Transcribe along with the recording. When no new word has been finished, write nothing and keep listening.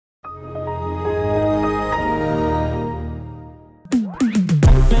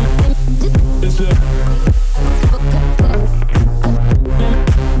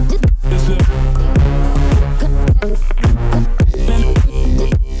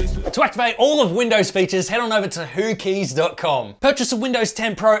To activate all of Windows features, head on over to whokeys.com. Purchase a Windows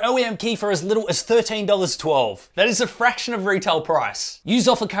 10 Pro OEM key for as little as $13.12. That is a fraction of retail price. Use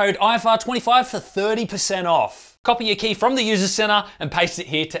offer code IFR25 for 30% off. Copy your key from the user center and paste it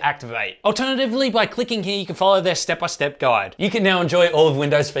here to activate. Alternatively, by clicking here, you can follow their step-by-step guide. You can now enjoy all of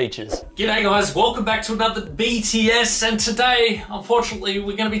Windows features. G'day guys, welcome back to another BTS, and today, unfortunately,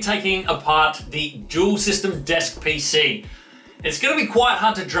 we're going to be taking apart the dual system desk PC. It's going to be quite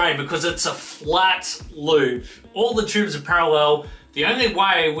hard to drain because it's a flat loop. All the tubes are parallel. The only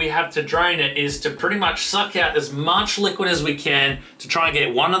way we have to drain it is to pretty much suck out as much liquid as we can to try and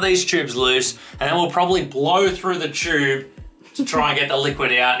get one of these tubes loose, and then we'll probably blow through the tube to try and get the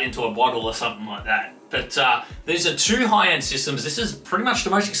liquid out into a bottle or something like that. But these are two high-end systems. This is pretty much the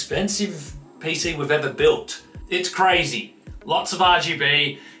most expensive PC we've ever built. It's crazy. Lots of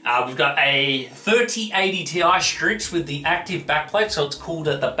RGB. We've got a 3080 Ti Strix with the active backplate, so it's cooled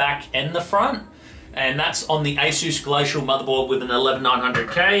at the back and the front. And that's on the Asus Glacial motherboard with an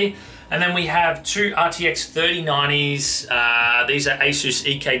 11900K. And then we have two RTX 3090s. These are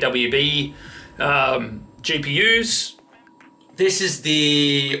Asus EKWB GPUs. This is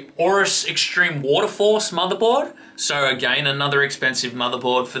the Aorus Extreme Waterforce motherboard. So again, another expensive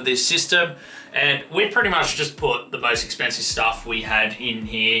motherboard for this system. And we pretty much just put the most expensive stuff we had in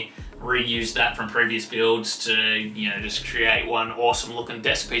here, reused that from previous builds to, you know, just create one awesome looking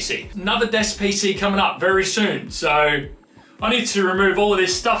desk PC. Another desk PC coming up very soon. So I need to remove all of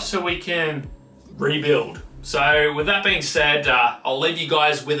this stuff so we can rebuild. So with that being said, I'll leave you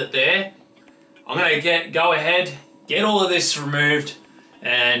guys with it there. I'm gonna go ahead, get all of this removed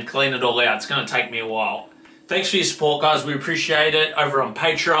and clean it all out. It's gonna take me a while. Thanks for your support, guys. We appreciate it. Over on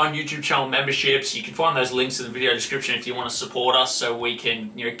Patreon, YouTube channel memberships, you can find those links in the video description if you want to support us so we can,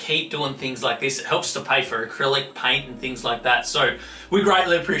 you know, keep doing things like this. It helps to pay for acrylic paint and things like that. So we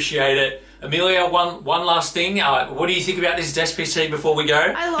greatly appreciate it. Amelia, one last thing. What do you think about this desk PC before we go?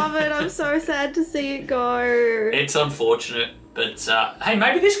 I love it. I'm so sad to see it go. It's unfortunate, but hey,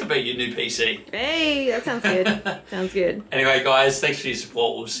 maybe this could be your new PC. Hey, that sounds good. Sounds good. Anyway, guys, thanks for your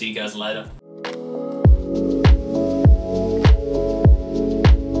support. We'll see you guys later.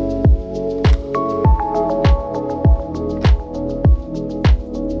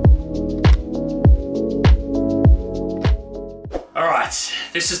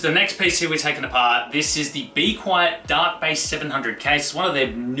 This is the next PC we're taking apart. This is the Be Quiet Dark Base 700K. It's one of the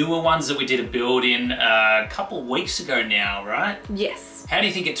newer ones that we did a build in a couple of weeks ago now, right? Yes. How do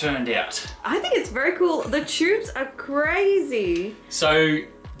you think it turned out? I think it's very cool. The tubes are crazy. So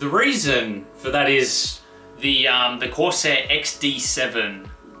the reason for that is the Corsair XD7.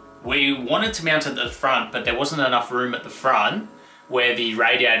 We wanted to mount it at the front, but there wasn't enough room at the front where the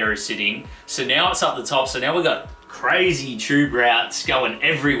radiator is sitting. So now it's up the top. So now we've got crazy tube routes going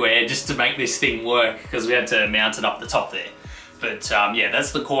everywhere just to make this thing work because we had to mount it up the top there. But yeah,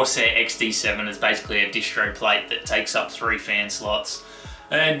 that's the Corsair XD7. It's basically a distro plate that takes up 3 fan slots.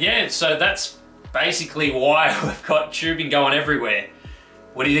 And yeah, so that's basically why we've got tubing going everywhere.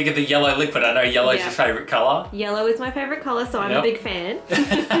 What do you think of the yellow liquid? I know yellow's your favourite colour. Yellow is my favourite colour, so I'm a big fan.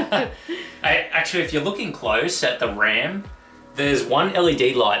 Actually, if you're looking close at the RAM, there's one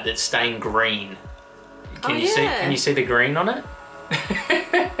LED light that's staying green. Can you see the green on it?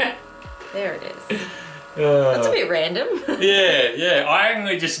 There it is. That's a bit random. Yeah. I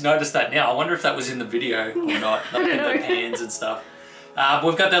only just noticed that now. I wonder if that was in the video or not. Like the pans and stuff.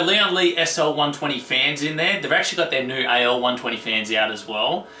 We've got the Leon Lee SL120 fans in there. They've actually got their new AL120 fans out as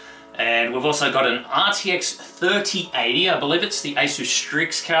well. And we've also got an RTX 3080. I believe it's the Asus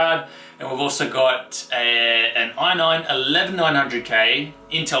Strix card. And we've also got an i9 11900K.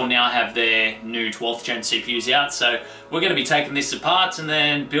 Intel now have their new 12th gen CPUs out, so we're going to be taking this apart and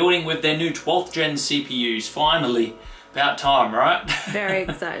then building with their new 12th gen CPUs. Finally, about time, right? Very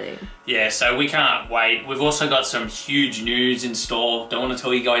exciting. Yeah, so we can't wait. We've also got some huge news in store. Don't want to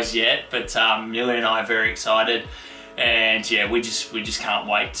tell you guys yet, but Amelia and I are very excited. And yeah, we just can't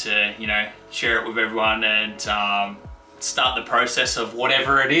wait to, you know, share it with everyone and start the process of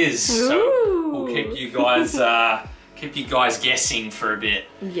whatever it is. Ooh. So we'll keep you guys guessing for a bit.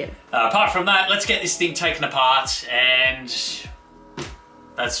 Yes. Apart from that, let's get this thing taken apart, and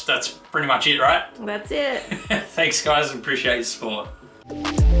that's pretty much it, right? That's it. Thanks guys, appreciate your support.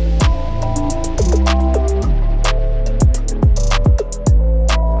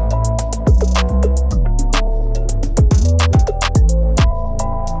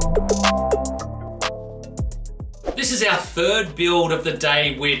 This is our third build of the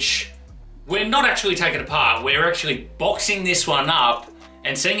day, which we're not actually taking apart. We're actually boxing this one up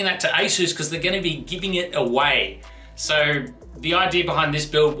and sending that to Asus because they're going to be giving it away. So the idea behind this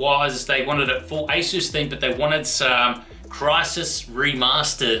build was they wanted a full ASUS theme, but they wanted some Crysis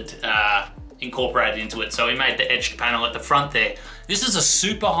Remastered incorporated into it. So we made the edged panel at the front there. This is a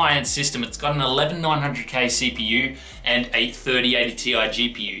super high-end system. It's got an 11900K CPU and a 3080 Ti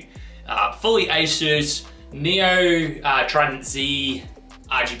GPU. Fully ASUS, Neo Trident Z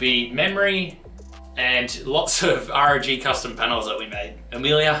RGB memory, and lots of ROG custom panels that we made.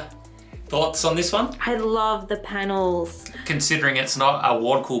 Amelia, thoughts on this one? I love the panels. Considering it's not a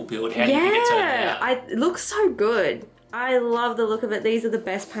water-cooled build, how do you think it turned out? It looks so good. I love the look of it. These are the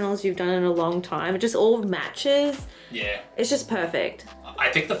best panels you've done in a long time. It just all matches. Yeah. It's just perfect. I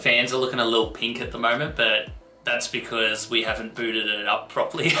think the fans are looking a little pink at the moment, but that's because we haven't booted it up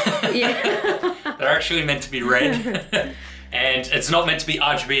properly. Yeah. They're actually meant to be red. And it's not meant to be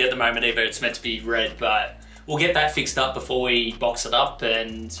RGB at the moment either. It's meant to be red, but we'll get that fixed up before we box it up,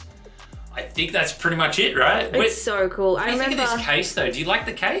 and I think that's pretty much it, right? It's so cool. What do you think of this case though? Do you like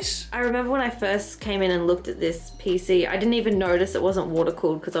the case? I remember when I first came in and looked at this PC, I didn't even notice it wasn't water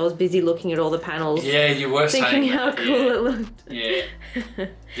cooled because I was busy looking at all the panels. Yeah, you were thinking how cool it looked. Yeah.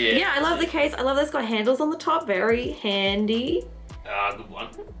 Yeah, I love the case. I love that it's got handles on the top. Very handy. Good one.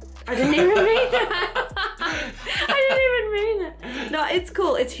 I didn't even mean that. I didn't even mean that. No, it's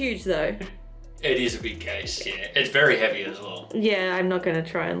cool. It's huge though. It is a big case, yeah. It's very heavy as well. Yeah, I'm not going to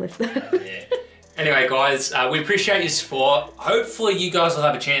try and lift that. Yeah. Anyway, guys, we appreciate your support. Hopefully you guys will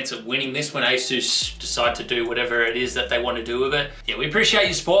have a chance at winning this when ASUS decide to do whatever it is that they want to do with it. Yeah, we appreciate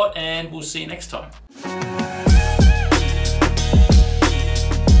your support, and we'll see you next time.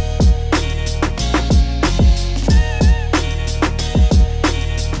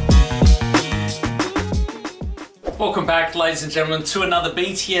 Welcome back, ladies and gentlemen, to another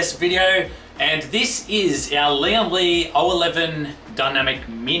BTS video, and this is our Lian Li O11 Dynamic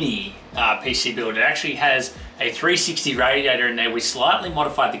Mini PC build. It actually has a 360 radiator in there. We slightly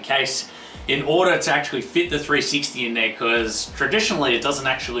modified the case in order to actually fit the 360 in there, because traditionally it doesn't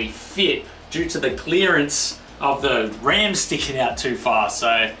actually fit due to the clearance of the RAM sticking out too far.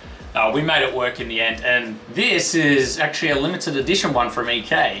 So we made it work in the end, and this is actually a limited edition one from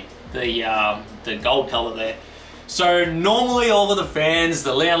EK, the gold color there. So normally all of the fans,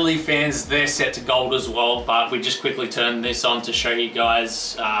 the Lian Li fans, they're set to gold as well, but we just quickly turned this on to show you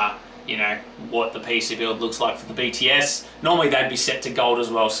guys, you know, what the PC build looks like for the BTS. Normally they'd be set to gold as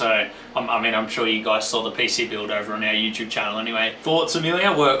well, so I mean, I'm sure you guys saw the PC build over on our YouTube channel anyway. Thoughts,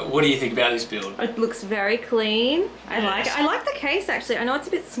 Amelia? What do you think about this build? It looks very clean. I like it. I like the case actually. I know it's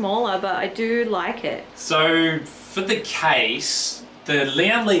a bit smaller, but I do like it. So for the case, the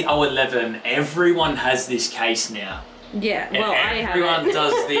Lian Li O11, everyone has this case now. Yeah, well, I have it. Everyone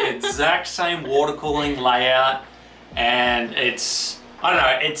does the exact same water cooling layout, and it's, I don't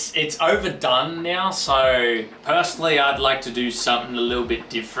know, it's overdone now. So personally, I'd like to do something a little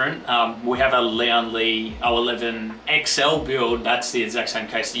bit different. We have a Lian Li O11 XL build. That's the exact same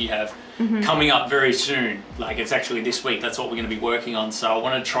case that you have. Coming up very soon. Like, it's actually this week. That's what we're going to be working on. So I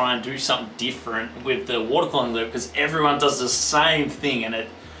want to try and do something different with the water cooling loop, because everyone does the same thing, and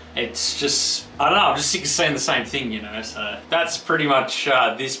it's just, I don't know, I'm just sick of saying the same thing, you know. So that's pretty much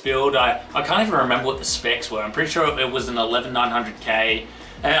this build. I can't even remember what the specs were. I'm pretty sure it was an 11900K.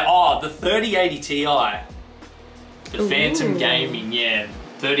 The 3080 Ti, the Phantom Gaming, yeah,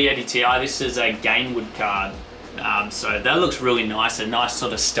 3080 Ti. This is a Gainwood card. So that looks really nice, a nice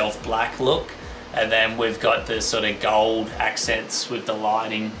sort of stealth black look. And then we've got the sort of gold accents with the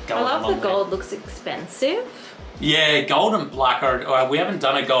lighting. I love the gold, looks expensive. Yeah, gold and black are, we haven't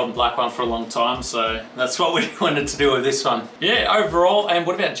done a gold and black one for a long time, so that's what we wanted to do with this one. Yeah, overall, and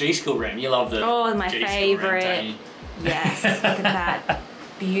what about G-Skill RAM? You love the my favorite. Yes, look at that.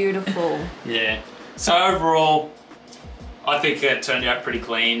 Beautiful. Yeah. So overall, I think it turned out pretty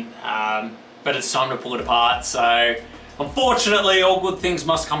clean. But it's time to pull it apart. So unfortunately, all good things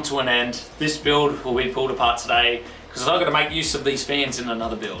must come to an end. This build will be pulled apart today because I've got to make use of these fans in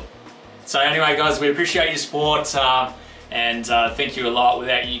another build. So anyway, guys, we appreciate your support, and thank you a lot.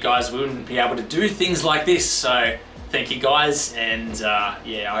 Without you guys, we wouldn't be able to do things like this. So thank you guys, and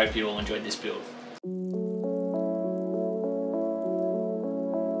yeah, I hope you all enjoyed this build.